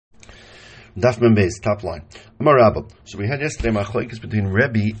Daf Mem Beis, top line. Amar Rabba. So we had yesterday machlokes between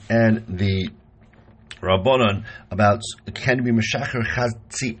Rebbe and the Rabbanon about can you be Meshacher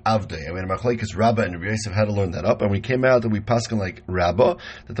Chatzi Avdei. I mean, machlokes Rabba and Rabbi Yosef had to learn that up, and we came out that we paskin like Rabba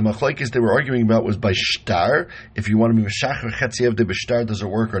that the machlokes they were arguing about was by shtar. If you want to be Meshacher Chatzi Avdei b'shtar, does it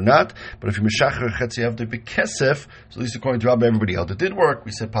work or not? But if you Meshacher Chatzi Avdei b'kesef, so at least according to Rabba, everybody held it did work.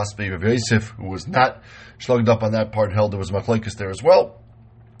 We said possibly Rabbi Yosef, who was not shlugged up on that part, held there was machlokes there as well.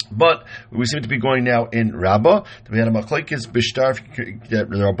 But we seem to be going now in Rabbah. We had a machlokes bishtar. The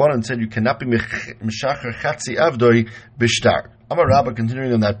Rabbanan said you cannot be mishacher chatzi avdoi bishtar. Amar Rabbah,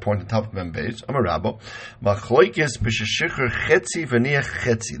 continuing on that point on top of Mem Beis. Amar Rabbah, machlokes b'sheshicher chetzi v'niach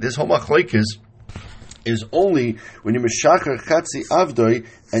chetzi. This whole machlokes is only when you mishacher chatzi avdoi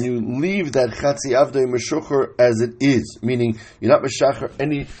and you leave that chatzi avdoi meshucher as it is, meaning you're not mishacher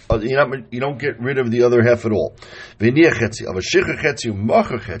any, you don't get rid of the other half at all. V'niach chetzi, of a shicher chetzi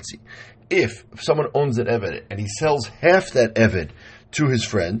u'macher chetzi. If someone owns an eved and he sells half that eved to his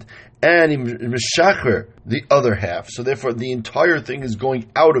friend and he mishacher the other half, so therefore the entire thing is going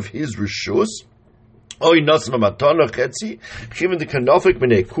out of his rishus. So that's not a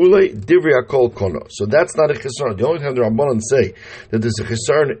chesron. The only time the Rabbanan say that there's a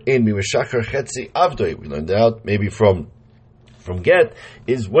chesron in Mishacher Chetzi Avdoi, we learned out maybe from Get,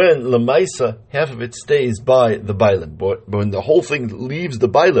 is when Lamaisa, half of it stays by the Bailim. But when the whole thing leaves the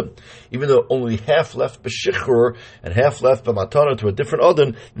Bailim, even though only half left b'shichur and half left b'matana to a different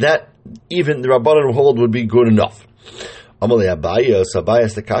Adon, that even the Rabbanan hold would be good enough. Amalei Abayas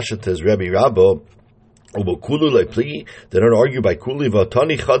the Kasha says Rabbi Rabba, they don't argue by kuli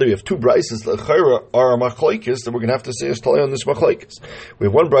v'atani chada. We have two brises that are machlokes that we're going to have to say is talay on this machlokes. We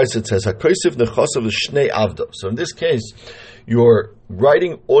have one brise that says hakoisiv nechasav l'shnei avda. So in this case, you're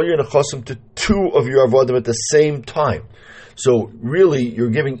writing all your nechasim to two of your avodim at the same time. So really, you're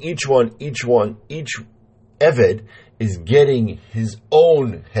giving each eved is getting his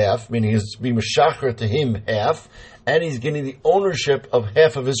own half, meaning he's being meshacher to him half, and he's getting the ownership of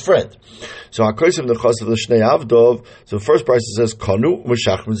half of his friend. So hakoisiv nechasav l'shnei avdov. So the first price says kanu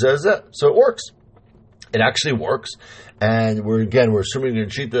meshach mezezeh. So it works. It actually works, and we're assuming you're going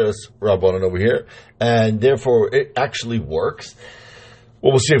to cheat this Rabbanan over here, and therefore it actually works.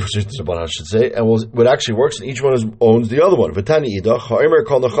 Well, we'll see if it's Rabbanan, I should say, and what actually works, and each one owns the other one.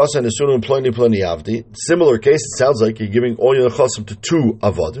 Similar case, it sounds like you're giving all your nechasim to two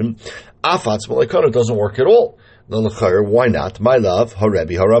avodim. Afatz malekana doesn't work at all. Why not? My love,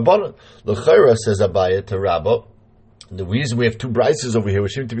 harebi harabanan. L'chayra says Abaya to Rabba. The reason we have two brises over here,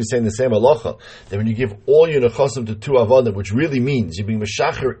 which seem to be saying the same halacha, that when you give all your nechasim to two avodim, which really means you're being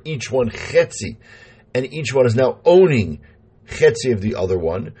meshacher each one chetzi, and each one is now owning chetzi of the other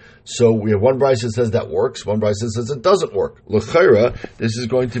one. So we have one brise that says that works, one brise that says it doesn't work. L'chayra, this is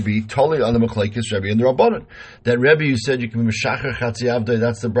going to be totally on the machlokes Rebbe and the Rabbanan. That Rebbe, you said you can be meshacher chetzi avdei,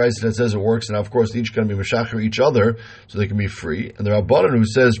 that's the brise that says it works, and of course each going to be meshacher each other, so they can be free. And the Rabbanan who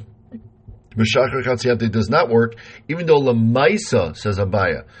says Meshacher Chatzi Avdei does not work, even though Lamaisa, says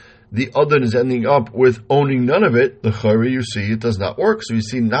Abaya, the other is ending up with owning none of it, the Chari, you see, it does not work. So you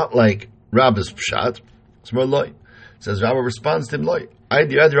see, not like Rabba's Pshat, it's more light. It says Rabba responds to him light. I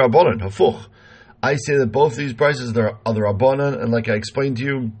say that both of these prices are the Rabbanan, and like I explained to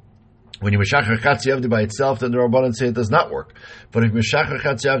you, when you Meshacher Chatzi Avdei by itself, then the Rabbanan say it does not work. But if Meshacher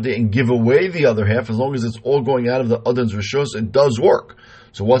Chatzi Avdei and give away the other half, as long as it's all going out of the Adon's Rishos, it does work.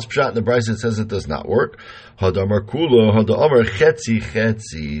 So what's pshat in the Bryce that says it does not work? Hadamar kula, hadamar chetzi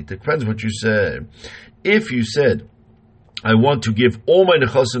chetzi. Depends what you said. If you said, I want to give all my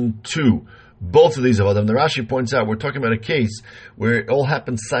nechasim to both of these avodim, the Rashi points out we're talking about a case where it all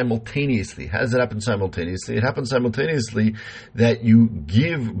happens simultaneously. How does it happen simultaneously? It happens simultaneously that you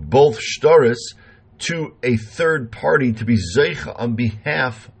give both shtaris to a third party to be zeicha on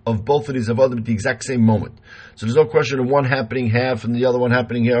behalf of both of these avodim at the exact same moment. So there's no question of one happening half and the other one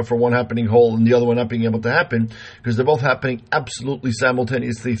happening half, or one happening whole and the other one not being able to happen, because they're both happening absolutely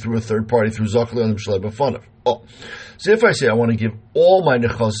simultaneously through a third party, through Zachli and Shalei B'Fanav. Oh. So if I say I want to give all my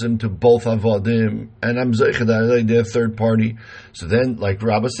nechasim to both avodim, and I'm zeicha that they're a third party, so then, like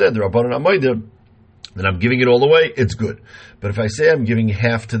Rabba said, the Rabbanan Amayda, then I'm giving it all away, it's good. But if I say I'm giving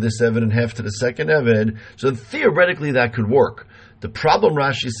half to this Eved and half to the second Eved, so theoretically that could work. The problem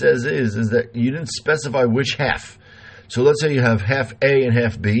Rashi says is that you didn't specify which half. So let's say you have half A and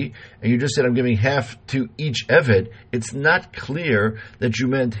half B, and you just said I'm giving half to each Eved. It's not clear that you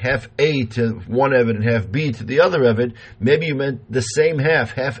meant half A to one Eved and half B to the other Eved. Maybe you meant the same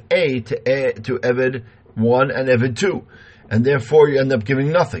half A to Eved 1 and Eved 2. And therefore you end up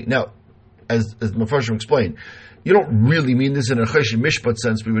giving nothing. Now, as Mepharshim explained, you don't really mean this in a Chesed Mishpat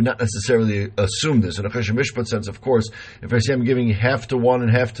sense. We would not necessarily assume this. In a Chesed Mishpat sense, of course, if I say I'm giving half to one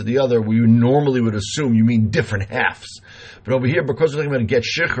and half to the other, we normally would assume you mean different halves. But over here, because we're talking about get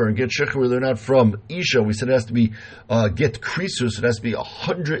shicher, and get shicher where they're not from Isha, we said it has to be get krisus, it has to be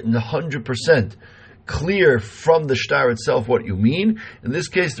 100% clear from the shtar itself what you mean. In this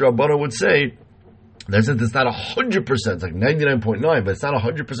case, the Rabbana would say, that since it's not 100%, it's like 99.9, but it's not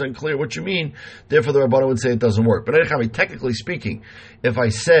 100% clear what you mean, therefore the Rabbana would say it doesn't work. But technically speaking, if I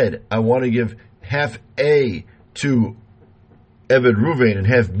said I want to give half A to Eved Ruvain and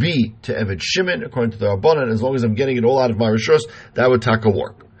half B to Eved Shimon, according to the Rabbanan, as long as I'm getting it all out of my Rishos, that would taka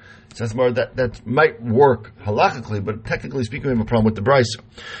work. So that's more, that might work halachically, but technically speaking, we have a problem with the brisa.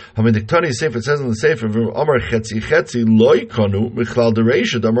 I mean, the Tani Sefer, it says in the Sefer, Amar Chetzi Chetzi Loi Kanu Michlal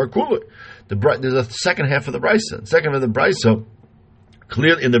Dereisha Damar Kulei. There's a second half of the brisa. Second half of the brisa,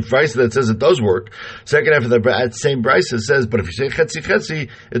 clearly in the brisa that says it does work. Second half of the same brisa says, but if you say Chetzi Chetzi,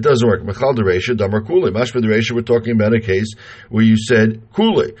 it doesn't work. Michlal Dereisha Damar Kulei. Mashma Dereisha, we're talking about a case where you said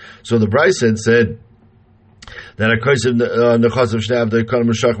Kulei. So the brisa said, then a case of nechasav shnei avdei kanu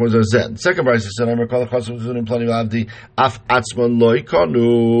meshach was a zen. Second brayse said, "I'm recalling nechasav zunim plani avdi af atzman loy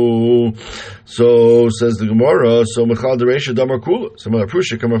kanu." So says the Gemara. So mechal the reisha damar kula. So mother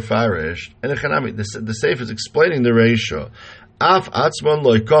prusha kamar farish. And the Seif is explaining the reisha. Af atzman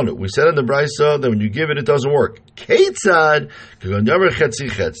loy kanu. We said in the brayse that when you give it, it doesn't work. Keitzad kagon chetzi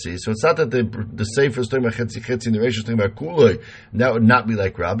chetzi. So it's not that the Seif is talking about chetzi chetzi and the reisha is talking about kulei. That would not be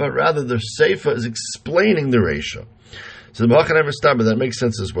like Rabbah. Rather, the Seif is explaining the reisha. So the Malach never stopped, but that makes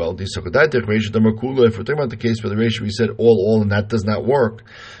sense as well. If we're talking about the case where the ratio we said all, and that does not work,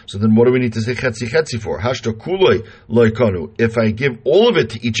 so then what do we need to say chetzi chetzi for? Hashta kuloi loikanu. If I give all of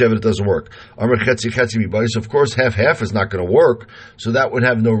it to each of it doesn't work. Amar chetzi chetzi mibais. Of course, half is not going to work, so that would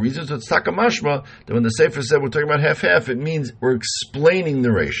have no reason. So it's takamashma that when the Sefer said we're talking about half, it means we're explaining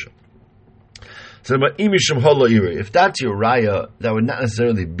the ratio. So if that's your raya, that would not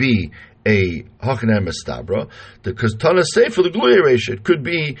necessarily be a Hachanam Estabra, because Tana Sefer, the Gluya Reisha, it could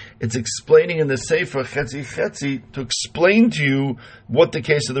be, it's explaining in the Sefer, Chetzi Chetzi, to explain to you what the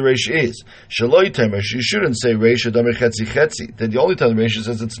case of the Reisha is. Shaloi Temesh, you shouldn't say Reisha Damer Chetzi Chetzi. That the only time the Reisha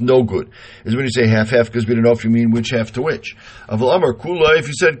says it's no good is when you say half, because we don't know if you mean which half to which. Aval Amar Kula, if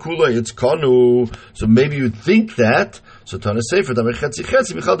you said Kula, it's Kanu, so maybe you'd think that, so Tana Sefer, Damer Chetzi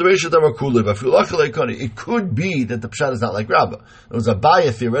Chetzi, Michal the Reisha Damer Kula, it could be that the Pshat is not like Rabbah. It was a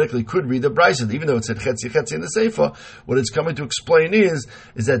Abaya theoretically could read the Brisa, even though it said Chetzi Chetzi in the Sefer, what it's coming to explain is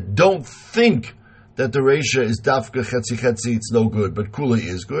that don't think that the Reisha is Dafka Chetzi Chetzi, it's no good, but Kula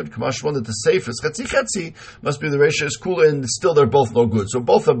is good. Kamashmon that the Sefer is Chetzi Chetzi, must be the Reisha is Kula, and still they're both no good. So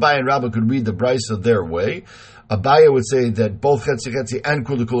both Abaya and Rabbah could read the Brisa their way. Abaya would say that both Chetzi Chetzi and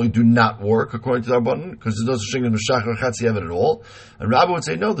Kula do not work, according to the Rabbanan, because there's no such thing as Meshachar Chetzi Eved at all. And Rabbah would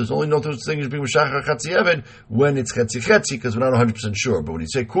say, no, there's only no such thing as being Meshachar Chetzi Eved when it's Chetzi Chetzi, because we're not 100% sure. But when you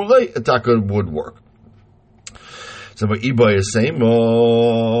say Kula, Ataka would work. So Ibai is saying,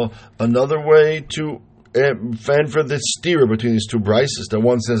 another way to fan for the steer between these two brises, that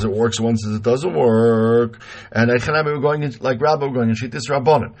one says it works, one says it doesn't work. And we're going in, like Rabbah, we're going in Shittis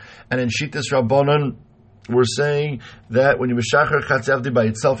Rabbanan. And in Shittis Rabbanan, we're saying that when you Meshachar Chetzi Avdi by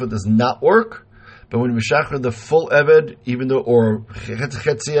itself, it does not work. But when you Meshachar the full Eved, even though, or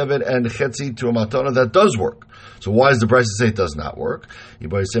Chetzi Eved and Chetzi to a Matana, that does work. So why does the Brisa say it does not work? So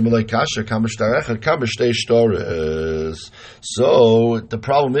the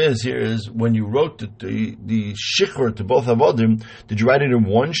problem is when you wrote the Shikhr to both Avodim, did you write it in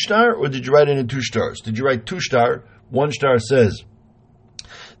one star or did you write it in two stars? Did you write two star? One star says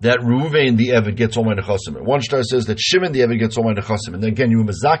that Ruvain the Eved gets all my nechasim. And one star says that Shimon the Eved gets all my nechasim. And then again, you were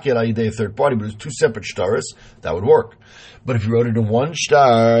mazaki al a third party, but it's two separate stars. That would work. But if you wrote it in one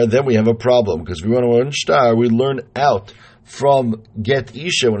star, then we have a problem, because if we wrote it in one star, we learn out from Get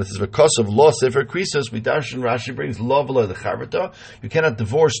Isha when it says because of law sefer krisos. Midash and Rashi brings law below the charvata. You cannot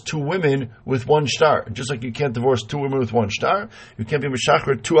divorce two women with one star. Just like you can't divorce two women with one star, you can't be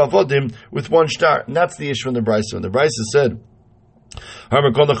meshachar two avodim with one star. And that's the issue in the Brisa. When the Brisa said, it's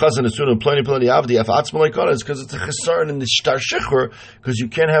because it's a chesron in the star shikhr, because you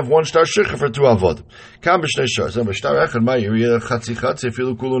can't have one star shikhr for two avod. So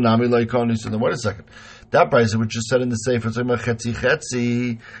then wait a second. That Brisa which just said in the Sefer, it's talking about chetzi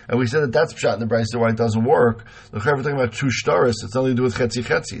chetzi, and we said that that's pshat in the Brisa why it doesn't work. The we're talking about two stars. It's nothing to do with chetzi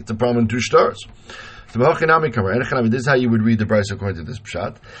chetzi. It's a problem in two stars. So this is how you would read the Brisa according to this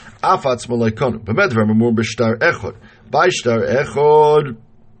pshat. By shtar echod,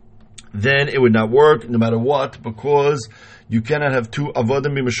 then it would not work no matter what, because you cannot have two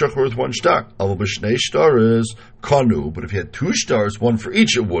avodim b'meshachar with one star. Aval b'shnei shtaros kanu. But if you had two stars, one for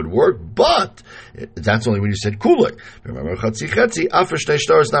each, it would work. But that's only when you said kulei. Remember, chatzi chetzi after shnei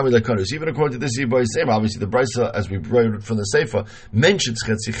stars nami lekanu. Even according to this Yibai Same, obviously the Brisa, as we read from the Seifa, mentions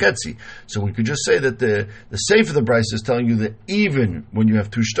chetzi chetzi. So we could just say that the Seifa of the Brisa is telling you that even when you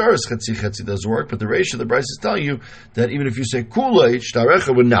have two stars, chetzi chetzi doesn't work. But the ratio of the Brisa is telling you that even if you say kulei,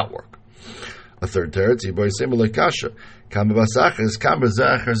 shtarecha would not work. A third teretz,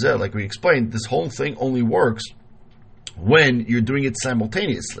 like we explained, this whole thing only works when you're doing it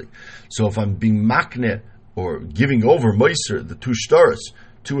simultaneously. So if I'm being makne or giving over meiser, the two stars,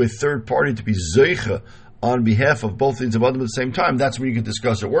 to a third party to be zeicha on behalf of both things of Adam at the same time, that's when you can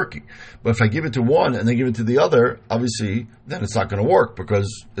discuss it working. But if I give it to one and then give it to the other, obviously, then it's not going to work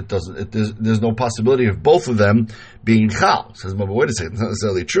because there's no possibility of both of them being chal. Says, but wait a second, it's not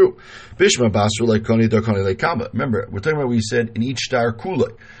necessarily true. Bishma basru like koni da koni like kama. Remember, we're talking about what we said in each star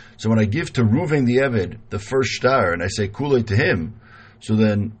kulei. So when I give to Ruvain the Eved the first star and I say kulei to him, so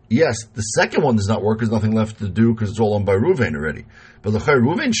then, yes, the second one does not work. There's nothing left to do because it's all owned by Ruvain already. But the Chai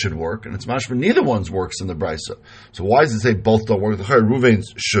Ruvain should work, and it's mashma neither one's works in the Brisa. So why does it say both don't work? The Chai Ruvain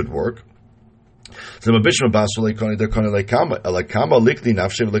should work.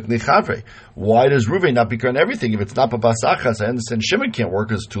 Why does Ruvain not become everything? If it's not babasachas, I understand Shimon can't work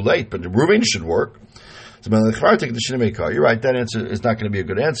because it's too late, but Ruvain should work. You're right, that answer is not going to be a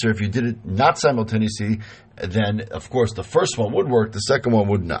good answer. If you did it not simultaneously, then of course the first one would work, the second one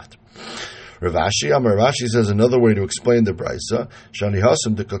would not. Ravashi says another way to explain the Brisa, Shani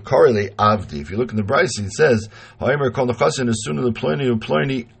Hasam de Kakarele Avdi. If you look in the Brisa, it says,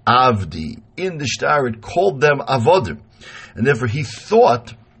 Avdi. In the Shtar, it called them Avodim. And therefore he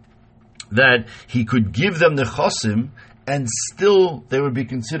thought that he could give them the Chasim and still they would be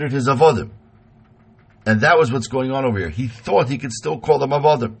considered his Avodim. And that was what's going on over here. He thought he could still call them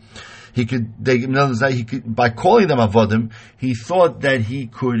avodim. By calling them avodim, he thought that he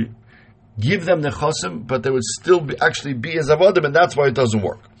could give them the chosim, but they would still actually be as avodim, and that's why it doesn't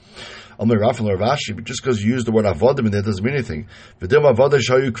work. But just because you use the word avodim in there doesn't mean anything. When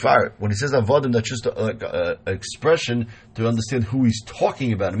he says avodim, that's just an expression to understand who he's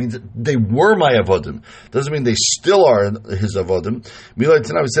talking about. It means that they were my avodim. Doesn't mean they still are his avodim. We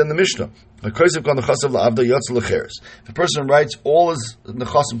said in the Mishnah, if a person writes all his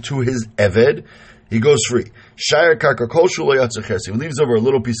nechasim to his eved, he goes free. He leaves over a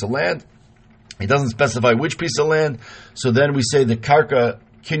little piece of land. He doesn't specify which piece of land. So then we say the karka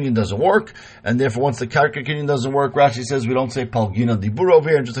kinyan doesn't work, and therefore once the karka kinyan doesn't work, Rashi says we don't say palgina dibur over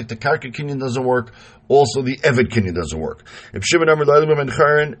here, and just like the karka kinyan doesn't work, also the eved kinyan doesn't work. If Shimon Amar Lailim ben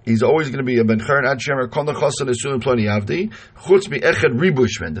Charan, he's always going to be a ben Charan ad shemer kon chasan esun ploni avdi chutz mi echad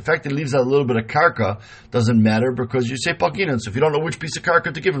ribushven. The fact that he leaves out a little bit of karka doesn't matter because you say palgina, so if you don't know which piece of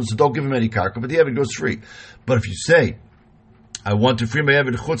karka to give him, so don't give him any karka, but the eved goes free. But if you say, I want to free my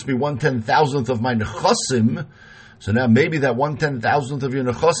eved chutz mi 1/10,000th of my nechasim, so now maybe that 1/10,000th of your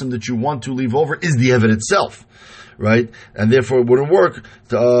nechasim that you want to leave over is the eved itself, right? And therefore it wouldn't work,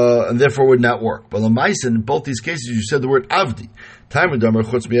 and therefore it would not work. But l'maisa, in both these cases, you said the word avdi. You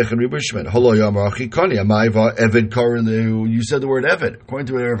said the word eved. According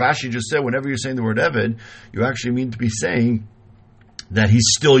to what Rav Ashi just said, whenever you're saying the word eved, you actually mean to be saying that he's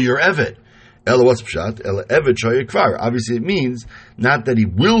still your eved. Obviously, it means not that he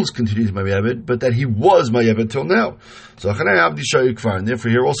will continue to be my Eved, but that he was my Eved till now. So, and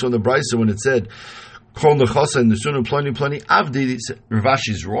therefore, here also in the Brisa, when it said, Rav Ashi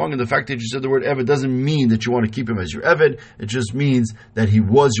is wrong, and the fact that you said the word Eved doesn't mean that you want to keep him as your Eved, it just means that he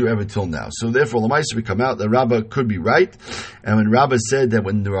was your Eved till now. So therefore, Lamaisa, we come out that Rabbah could be right, and when Rabbah said that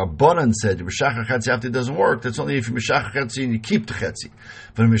when the Rabbanan said Meshachar Chetzi after it doesn't work, that's only if you Meshachar Chetzi and you keep the Chetzi.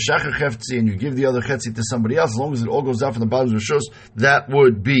 But if Meshachar Chetzi and you give the other Chetzi to somebody else, as long as it all goes out from the bottom of the Rishos, that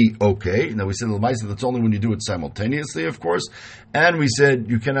would be okay. Now we said Lamaisa, that's only when you do it simultaneously, of course, and we said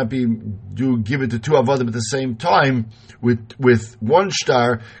you cannot give it to two avodim at the same time with one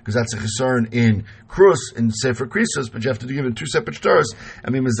star, because that's a concern in Krus, in Sefer Krisos, but you have to give it two separate stars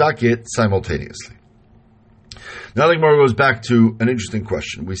and be mezakeh simultaneously. Now the Gemara goes back to an interesting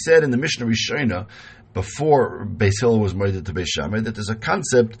question. We said in the Mishnah Rishona, before Beis Hillel was married to Beis Shammai, that there's a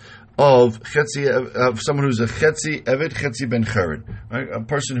concept of chetzi, of someone who's a chetzi eved, chetzi ben charen, right? A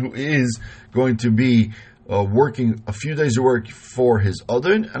person who is going to be working a few days of work for his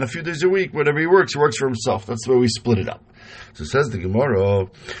adon, and a few days a week, whatever he works for himself. That's the way we split it up. So says the Gemara,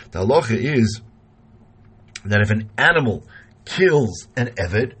 the halacha is that if an animal kills an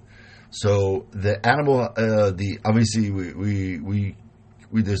eved, so the animal, obviously we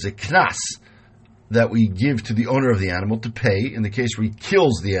there's a knas that we give to the owner of the animal to pay in the case where he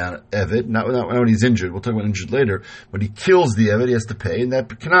kills the Eved, not when he's injured. We'll talk about injured later. When he kills the Eved, he has to pay, and that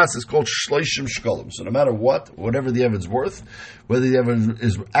knas is called shleishim shkolim. So no matter whatever the Eved's worth, whether the Eved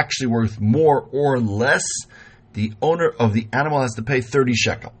is actually worth more or less, the owner of the animal has to pay 30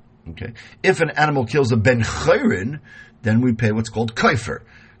 shekel. Okay. If an animal kills a ben chayrin, then we pay what's called kaifer.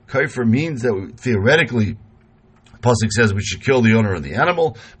 Kaifer means that theoretically, Pasuk says we should kill the owner of the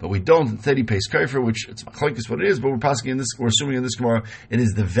animal, but we don't. Instead, he pays kaifer, which it's machlokes what it is. But we're assuming in this Gemara it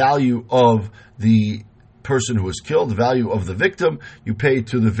is the value of the person who was killed, the value of the victim. You pay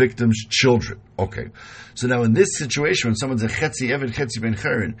to the victim's children. Okay. So now in this situation, when someone's a chetzi eved, chetzi ben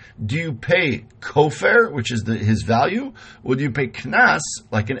chayrin, do you pay kofer, which is his value, or do you pay knas,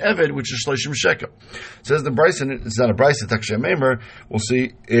 like an eved, which is shloshim shekel? Says the Bryce, and it's not a Bryce, it's actually a maimer. We'll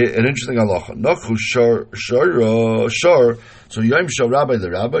see an interesting halacha. Nachu shar, so yom shal rabbi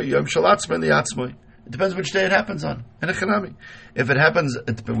the rabbi, yom shal atzmai the atzmai. It depends which day it happens on. And a chanami. If it happens,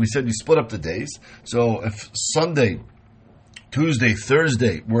 we said you split up the days. So if Sunday, Tuesday,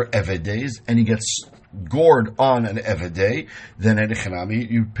 Thursday were Eved days, and he gets gored on an Eved day, then in a chanami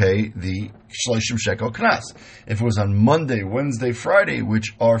you pay the shloshim shekel knas. If it was on Monday, Wednesday, Friday,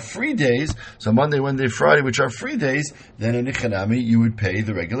 which are free days, so Monday, Wednesday, Friday, which are free days, then in a chanami you would pay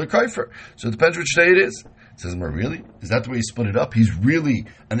the regular kaifer. So it depends which day it is. Says, really? Is that the way he split it up? He's really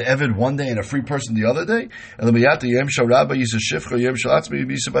an Eved one day and a free person the other day? So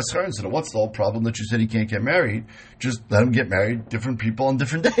what's the whole problem that you said he can't get married? Just let him get married, different people on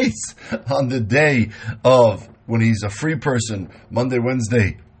different days. On the day of when he's a free person, Monday,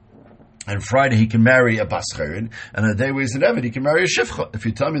 Wednesday, and Friday he can marry a Bascherin, and on the day where he's an Eved, he can marry a Shifcha. If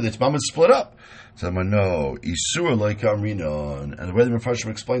you tell me that Mama is split up. So I'm no, Isur like Amrinon. And the way the Mepharshim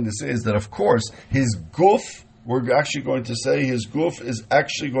explained this is that, of course, his guf, we're actually going to say his guf is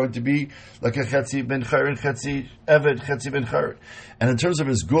actually going to be like a Chetzi ben Chayrin, Chetzi Eved, Chetzi ben Chayrin. And in terms of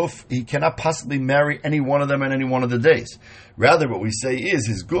his guf, he cannot possibly marry any one of them on any one of the days. Rather, what we say is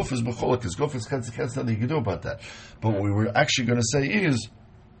his guf is B'cholik, his guf is Chetzi, Chetzi, nothing you can do about that. But what we were actually going to say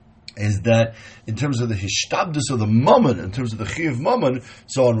is that in terms of the hishtabdus of the mammon, in terms of the chiyav mammon,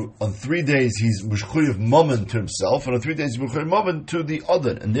 so on 3 days he's chiyav mammon to himself, and on 3 days he's chiyav mammon to the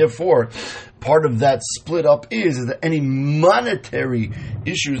other, and therefore part of that split up is that any monetary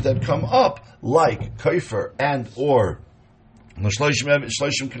issues that come up, like kaifer and or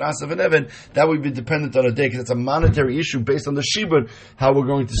shloshim knas of an Evan, that would be dependent on a day, because it's a monetary issue based on the shibud, how we're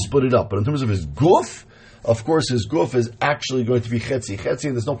going to split it up. But in terms of his guf, of course, his guf is actually going to be chetzi,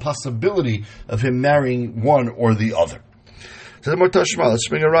 and there's no possibility of him marrying one or the other. So the Tashma, let's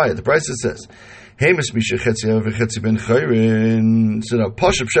bring a riot. The Brisa says, Hamas misha chetzi v'chetzi ben chayrin. So now,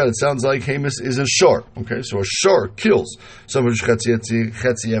 Pashup Shed, it sounds like Hamas is a shor. Okay, so a shor kills someone who's chetzi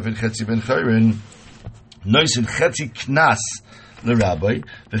eved, chetzi ben chayrin. Noisin chetzi knas the rabbi,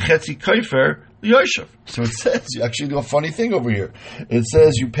 the chetzi kaifer the yoshev. So it says, you actually do a funny thing over here. It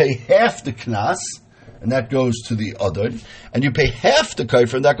says you pay half the knas, and that goes to the other, and you pay half the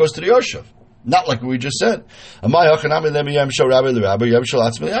kaifer, and that goes to the yoshev. Not like we just said. We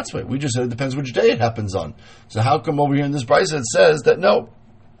just said it depends which day it happens on. So how come over here in this brisa it says that no,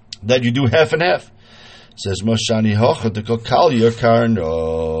 that you do half and half? It says Moshani Hocha the Kokalia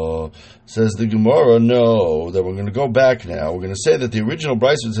Karno. Says the Gemara, no, that we're going to go back now. We're going to say that the original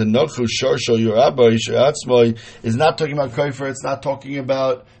brisa said Nochu Sharsho Yorabba Atzmai is not talking about kaifer. It's not talking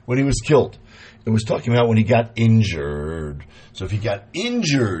about when he was killed. It was talking about when he got injured. So if he got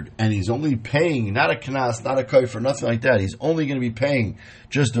injured and he's only paying, not a knas, not a kaifer, nothing like that, he's only going to be paying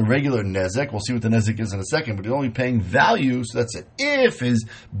just a regular nezek. We'll see what the nezek is in a second, but he's only paying value, so that's it. If his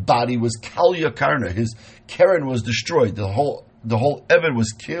body was kalya karna, his keren was destroyed, the whole Evan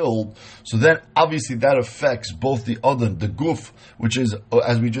was killed, so then obviously that affects both the other, the guf, which is,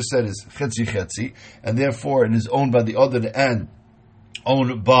 as we just said, is chetzi, and therefore it is owned by the other and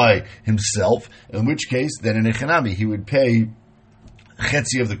owned by himself, in which case, then in Echanami, he would pay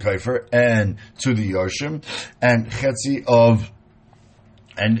chetzi of the kaifer and to the yarshim, and chetzi of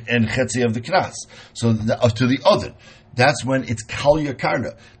the knas, so to the other. That's when it's kalya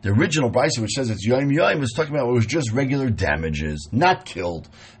karna. The original brisa, which says it's yoim yoim, is talking about what was just regular damages, not killed.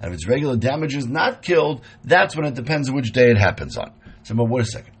 And if it's regular damages, not killed, that's when it depends on which day it happens on. So, but wait a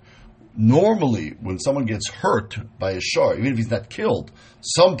second. Normally, when someone gets hurt by a shar, even if he's not killed,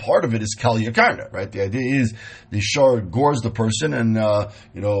 some part of it is kalya karna, right? The idea is the shar gores the person and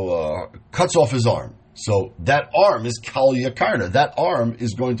cuts off his arm. So that arm is kal yakarna. That arm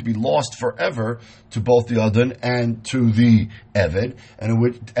is going to be lost forever to both the adon and to the eved,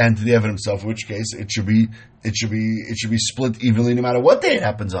 and to the eved himself. In which case, it should be split evenly, no matter what day it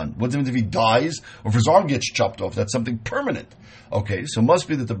happens on. What if he dies or if his arm gets chopped off? That's something permanent. Okay, so it must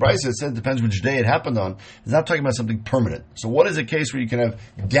be that the Brisa said depends which day it happened on. It's not talking about something permanent. So what is a case where you can have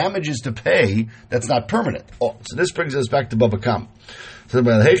damages to pay that's not permanent? Oh, so this brings us back to Baba Kam. So he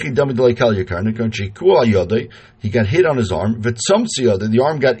got hit on his arm. The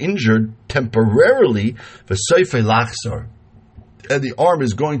arm got injured temporarily. And the arm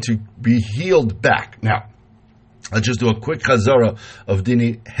is going to be healed back. Now, let's just do a quick chazara of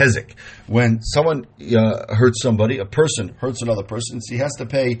Dini Hezek. When someone hurts somebody, a person hurts another person, so he has to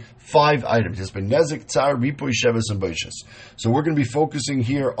pay 5 items. He has to pay Nezek, Tsar, Ripoy, Sheves, and Boishes. So we're going to be focusing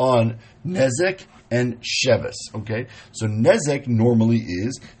here on Nezek and Sheves. Okay? So Nezek normally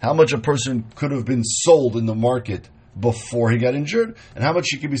is how much a person could have been sold in the market before he got injured, and how much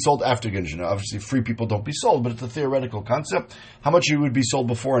he could be sold after he got injured. Now, obviously, free people don't be sold, but it's a theoretical concept. How much he would be sold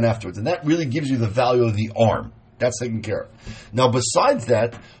before and afterwards. And that really gives you the value of the arm. That's taken care of. Now, besides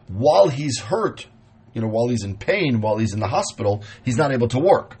that, while he's hurt, while he's in pain, while he's in the hospital, he's not able to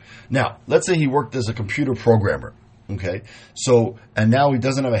work. Now, let's say he worked as a computer programmer. Okay, so, and now he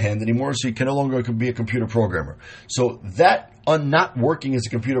doesn't have a hand anymore, so he can no longer be a computer programmer. So that not working as a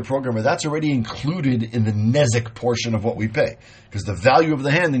computer programmer, that's already included in the nezek portion of what we pay, because the value of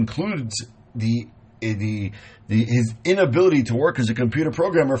the hand includes his inability to work as a computer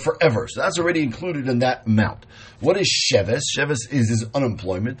programmer forever. So that's already included in that amount. What is Sheves? Sheves is his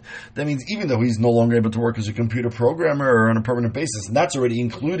unemployment. That means even though he's no longer able to work as a computer programmer or on a permanent basis, and that's already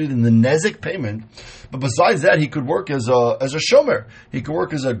included in the nezek payment. But besides that, he could work as a shomer. He could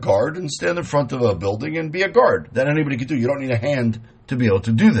work as a guard and stand in front of a building and be a guard. That anybody could do. You don't need a hand to be able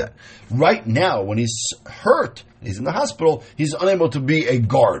to do that. Right now, when he's hurt, he's in the hospital, he's unable to be a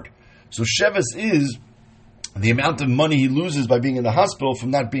guard. So Sheves is the amount of money he loses by being in the hospital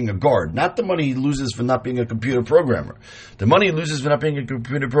from not being a guard, not the money he loses for not being a computer programmer. The money he loses for not being a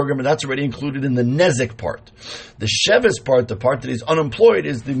computer programmer, that's already included in the nezek part. The Sheves part, the part that he's unemployed,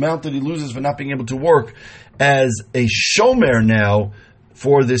 is the amount that he loses for not being able to work as a shomer now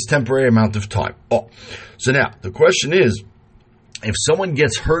for this temporary amount of time. Oh, so now the question is, if someone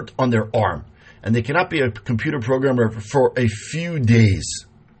gets hurt on their arm and they cannot be a computer programmer for a few days,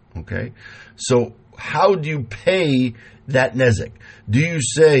 okay, so how do you pay that nezek? Do you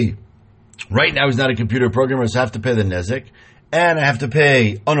say, right now he's not a computer programmer, so I have to pay the nezek, and I have to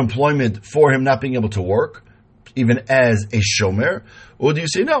pay unemployment for him not being able to work, even as a shomer? Or do you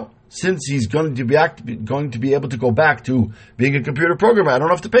say, no, since he's going to be able to go back to being a computer programmer, I don't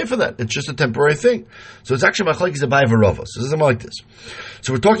have to pay for that. It's just a temporary thing. So it's actually machlekes Abai v'Rava. So this is like this.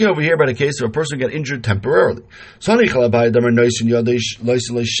 So we're talking over here about a case of a person who got injured temporarily. Abai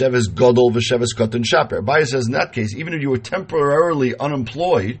says in that case, even if you were temporarily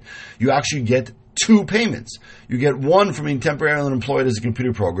unemployed, you actually get 2 payments. You get one for being temporarily unemployed as a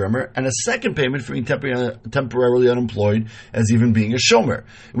computer programmer, and a second payment for being temporarily unemployed as even being a shomer.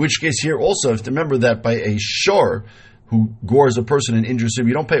 In which case here also, you have to remember that by a shor who gores a person and injures him,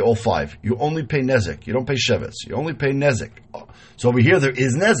 you don't pay all 5. You only pay nezek. You don't pay sheves. You only pay nezek. So over here there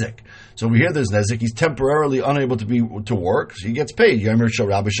is nezek. So over here there's nezek. He's temporarily unable to work, so he gets paid. Yom shel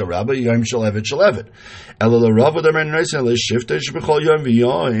rabbi shel rabbi, yom shel evet shel evet.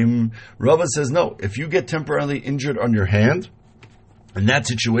 Rava says no. If you get temporarily injured on your hand, in that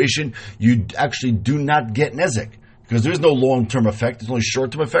situation, you actually do not get nezek. Because there is no long-term effect. There's only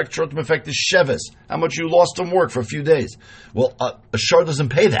short-term effect. Short-term effect is sheves. How much you lost from work for a few days. Well, a shor doesn't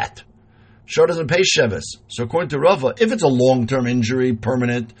pay that. Shor doesn't pay sheves. So according to Rava, if it's a long-term injury,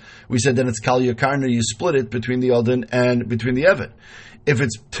 permanent, we said then it's kal yakarna, you split it between the Adon and between the Evet. If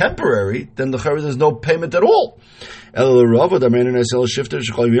it's temporary, then there's no payment at all. The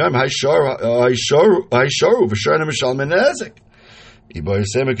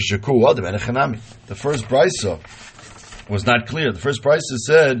first brisa was not clear. The first brisa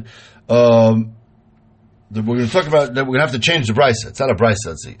said that we're going to talk about that we're going to have to change the brisa. It's not a brisa.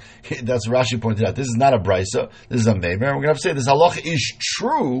 Let's see. That's what Rashi pointed out. This is not a brisa. This is a meimer. We're going to have to say this halacha is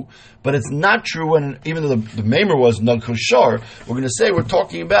true, but it's not true when, even though the meimer was nag koshar, we're going to say we're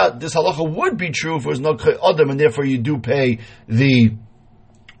talking about this halacha would be true if it was nag adam, and therefore you do pay the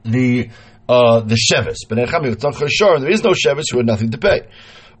sheves. But if it's not koshar and there is no sheves, you had nothing to pay.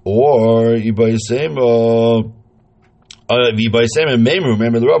 Or Ibayisem and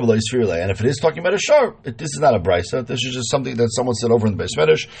remember the Rabbi is fearless. And if it is talking about a shor, this is not a brisa. This is just something that someone said over in the Beis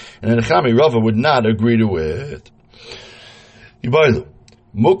Medrash, and then Chami Rava would not agree to it. Ibaylu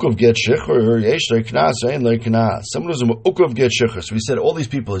Mukav get shechur, yesh lo knas, ein lo knas. Someone who's a mukav get shechur. So we said all these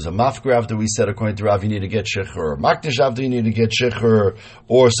people is a mafker after we said according to Rav you need to get shechur, or makdish after you need to get shechur,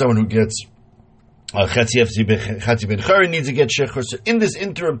 or someone who gets Chatzi ben Chari needs to get shechur. So in this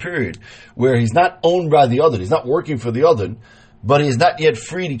interim period where he's not owned by the other, he's not working for the other, but he's not yet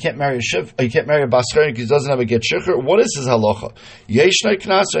freed, he can't marry a shiv, he can't marry a baschar because he doesn't have a get shechur. What is his halacha? Yesh lo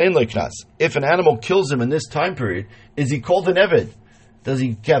knas or ein lo knas? If an animal kills him in this time period, is he called an eved? Does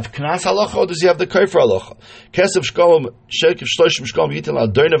he have knas halacha or does he have the kaifer halacha? Kesef shkolom shekev shloshim shkolom yitin al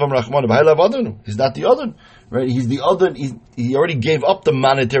doinav amrachman b'haylav adonu. He's not the other, right? He's the other. He already gave up the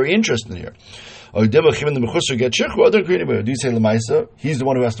monetary interest in here. Do you say lemaisa? He's the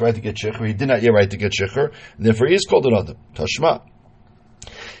one who has the right to get shechur. He did not yet right to get shechur, and therefore he is called an other. Tashma.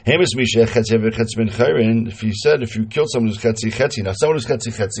 If you killed someone who's chetzi, now someone who's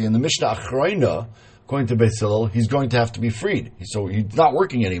chetzi, and the Mishnah Achrayna, according to Beis Hillel, he's going to have to be freed. So he's not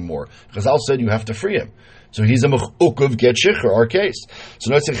working anymore. Chazal said you have to free him. So he's a mechukav get shechur, our case.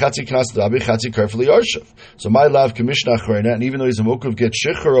 So now it's a chatzi knas dabi, chatzi carefully yarshav. So my love commissioner achrayna, and even though he's a mechukav get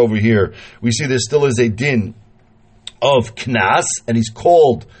shechur over here, we see there still is a din of knas, and he's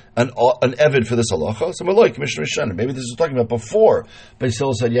called an eved for this halacha. So my commissioner Shannon, maybe this is talking about before Beis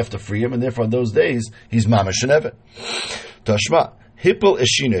Hillel said you have to free him, and therefore in those days he's mamash an eved. Tashma. Hippel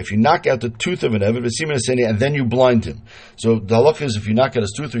eshina, if you knock out the tooth of an eved, and then you blind him. So the halacha is if you knock out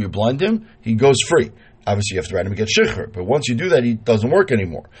his tooth or you blind him, he goes free. Obviously, you have to write him and get shechur, but once you do that, he doesn't work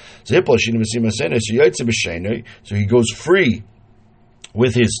anymore. So he goes free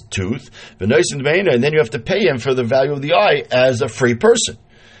with his tooth, and then you have to pay him for the value of the eye as a free person.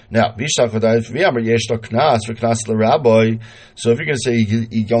 Now, so if you're going to say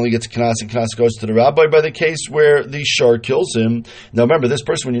he only gets knas and knas goes to the rabbi by the case where the shar kills him. Now remember, this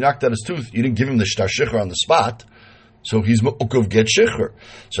person, when you knocked out his tooth, you didn't give him the shtar shechur on the spot. So he's mu'ukav get shechur.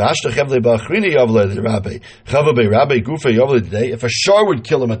 So if a shar would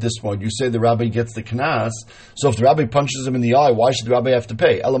kill him at this point, you say the rabbi gets the knas. So if the rabbi punches him in the eye, why should the rabbi have to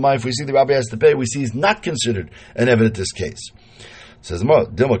pay? Elamai, if we see the rabbi has to pay, we see he's not considered an eved at this case. Says there is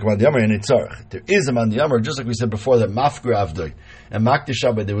a man yamar, just like we said before, that mafker avdoi and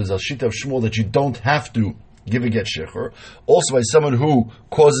makdishabay, there was a shita of Shmuel that you don't have to give a get shechur. Also, by someone who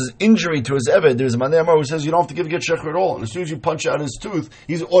causes injury to his eved, there's a man yamar who says you don't have to give a get shechur at all. And as soon as you punch out his tooth,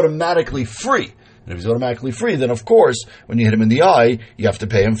 he's automatically free. And if he's automatically free, then of course, when you hit him in the eye, you have to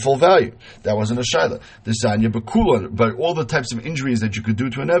pay him full value. That wasn't a shaila. The sanya bekula, but all the types of injuries that you could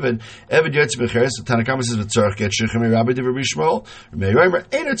do to an eved yetz becheres. The Tanakama says v'tzarich get shechur. May Rabbi Divrei Shmuel, may Reimer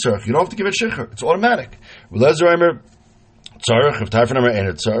ain't a tzarich. You don't have to give it shechur. It's automatic. Lezer Reimer. Tzarech, if Tarfin Amar ain't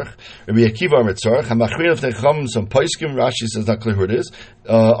a tzarech. Rabbi Akiva Amar tzarech. Hamachrin of Techam, some Paiskim, Rashi says not clear who it is.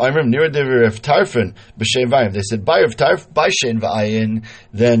 Amrim near Dever of Tarfin, B'Shein Vayim. They said, by Shein Vayin,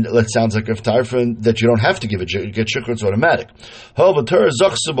 then it sounds like of Tarfin, that you don't have to give it, get shikr, it's automatic. However, Torah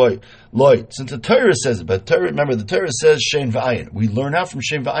Zoch Saboy, Lloyd, since the Torah says it, but Torah, remember, the Torah says Shein Vayin. We learn out from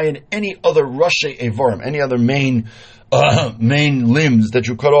Shein Vayin any other Rashi Evarim, any other main limbs that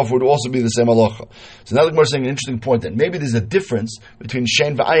you cut off would also be the same halacha. So now the Gemara is saying an interesting point that maybe there's a difference between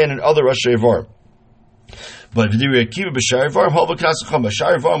Shein V'ayin and other Rashi Evarim. But V'diri Akiva b'Shar Evarim, Hal b'Knas Chacham,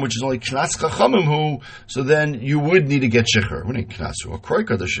 b'Shar Evarim, which is only Knas Chachamim, who, so then you would need to get Shecher. We need Knas, or Kroi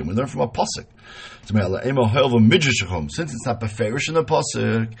Kadashim, we learn from a Pasuk. Since it's not beferish in the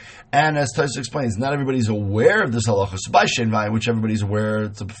pasuk, and as Tais explains, not everybody's aware of this halacha. So by Shein V'ayin, which everybody's aware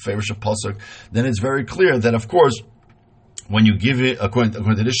it's a beferish of pasuk, then it's very clear that of course, when you give it, according to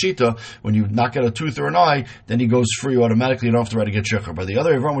the Shita, when you knock out a tooth or an eye, then he goes free automatically. You don't have to write to get shechur. By the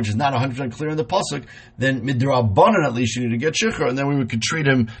other Avram, which is not 100% clear in the pasuk, then midrabanan at least you need to get shechur, and then we could treat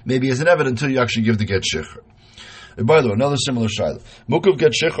him maybe as an evid until you actually give the get shechur. By the way, another similar shayla. Mukav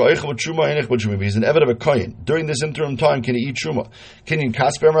get shechur, eichel truma, einich b'truma. He's an evid of a kohen. During this interim time, can he eat truma? Kinyan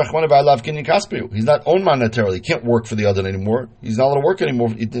kasper merachman v'alav kinyan kasper. He's not owned monetarily. He can't work for the other anymore. He's not allowed to work anymore.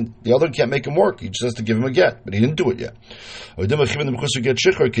 The other can't make him work. He just has to give him a get, but he didn't do it yet. Or do you say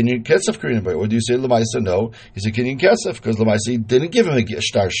lemaisa? No, he said kinyan kesef because lemaisa didn't give him a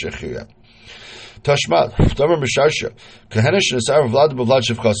shtar shechur yet. Tashmat.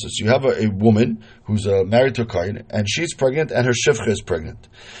 You have a woman who's married to a kohen, and she's pregnant, and her shivcha is pregnant,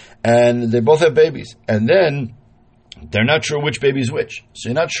 and they both have babies, and then they're not sure which baby is which. So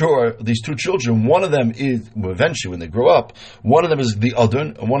you're not sure these two children. One of them is eventually when they grow up. One of them is the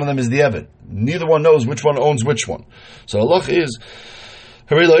adon, and one of them is the eved. Neither one knows which one owns which one. So Allah is.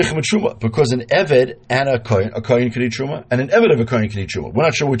 Because an Eved and a Kohen can eat Truma, and an Eved of a Kohen can eat Truma. We're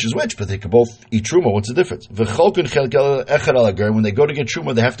not sure which is which, but they can both eat Truma. What's the difference? When they go to get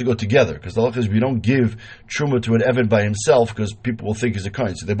Truma, they have to go together, because the halacha is we don't give Truma to an Eved by himself, because people will think he's a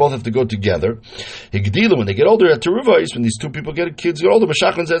Kohen. So they both have to go together. When they get older, at Teruvais, when these two people kids get older,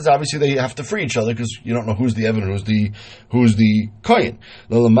 Meshachlin says obviously they have to free each other, because you don't know who's the Eved and who's the Kohen.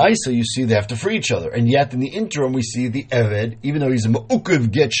 Lamaisa, you see they have to free each other, and yet in the interim we see the Eved, even though he's a Ma'ukiv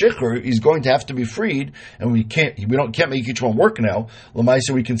get Shechur, he's going to have to be freed, and we can't make each one work now.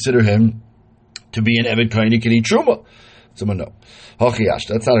 Lamaisa, we consider him to be an Eved Kohen, he can eat Truma. Someone no. Hachiyash,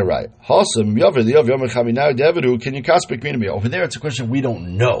 that's not a right. Hasam Yavid the Yav Yom Chaminayu Devidu, can you kaspik me? Over there it's a question we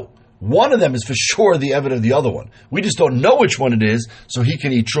don't know. One of them is for sure the Eved of the other one. We just don't know which one it is, so he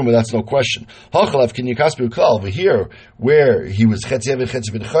can eat Truma, that's no question. Hachalav can Yakaspi Ukal, over here, where he was Chetzi Eved,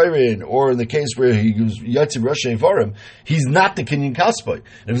 Chetzi Ben Chayrin, or in the case where he was Yatzib Rosh Evarim, he's not the Kinyan Kaspi. And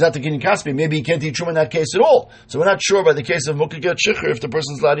if he's not the Kinyan Kaspi, maybe he can't eat Truma in that case at all. So we're not sure by the case of Mukaget Shikhr if the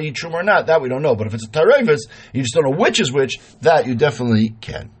person's allowed to eat Truma or not. That we don't know. But if it's a Tarevis, you just don't know which is which, that you definitely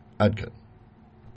can. Adkan.